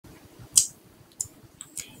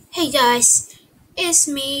Hey guys, it's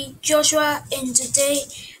me Joshua and today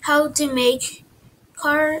how to make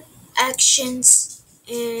card actions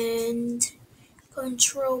and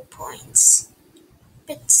control points.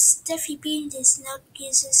 But Steffi Bean does not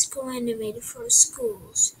use Goanimate for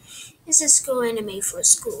schools. This is Goanimate for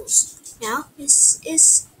schools. Now this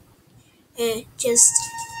is just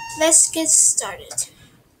let's get started.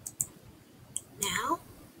 Now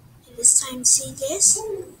it is time to see this.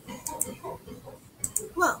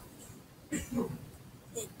 Well,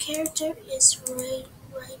 the character is right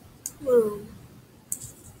room.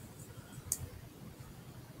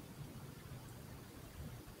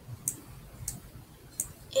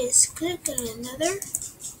 Is click on another,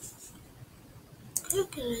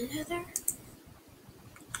 click on another,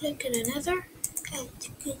 click on another at the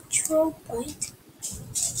control point,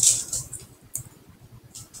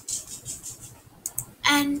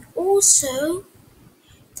 and also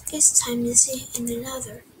it's time to see in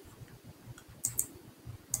another.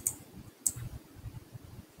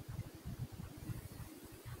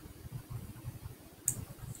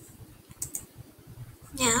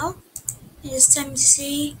 Now it is time to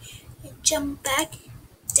see jump back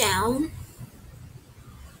down.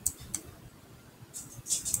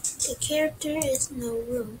 The character is no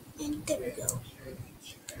room, and there we go.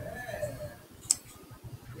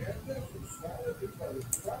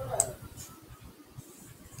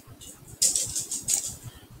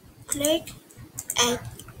 Click at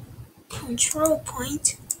control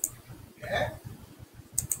point.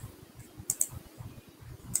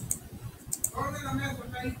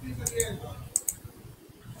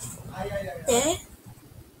 There.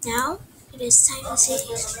 Now it is time to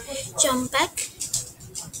see jump back.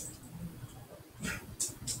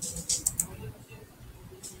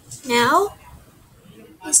 Now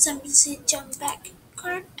it's time to see jump back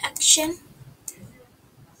card action.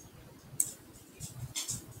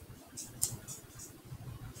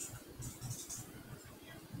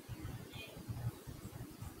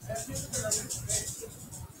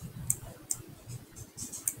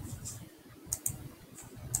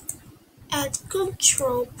 At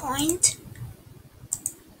control point,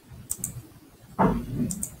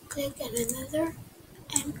 click on another,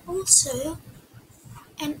 and also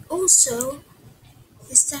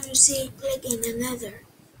it's time to see click in another.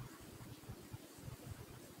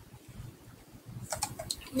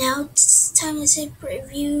 Now it's time to say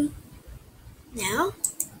preview. Now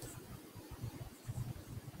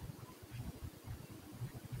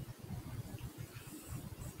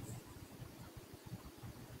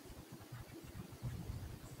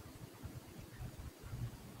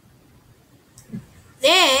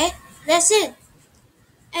there, that's it.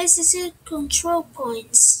 As I said, control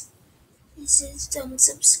points. This is don't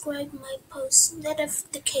subscribe my post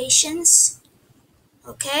notifications.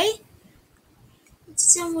 Okay?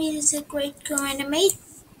 It's always a great Goanimate.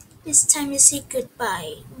 It's time to say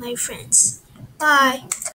goodbye, my friends. Bye.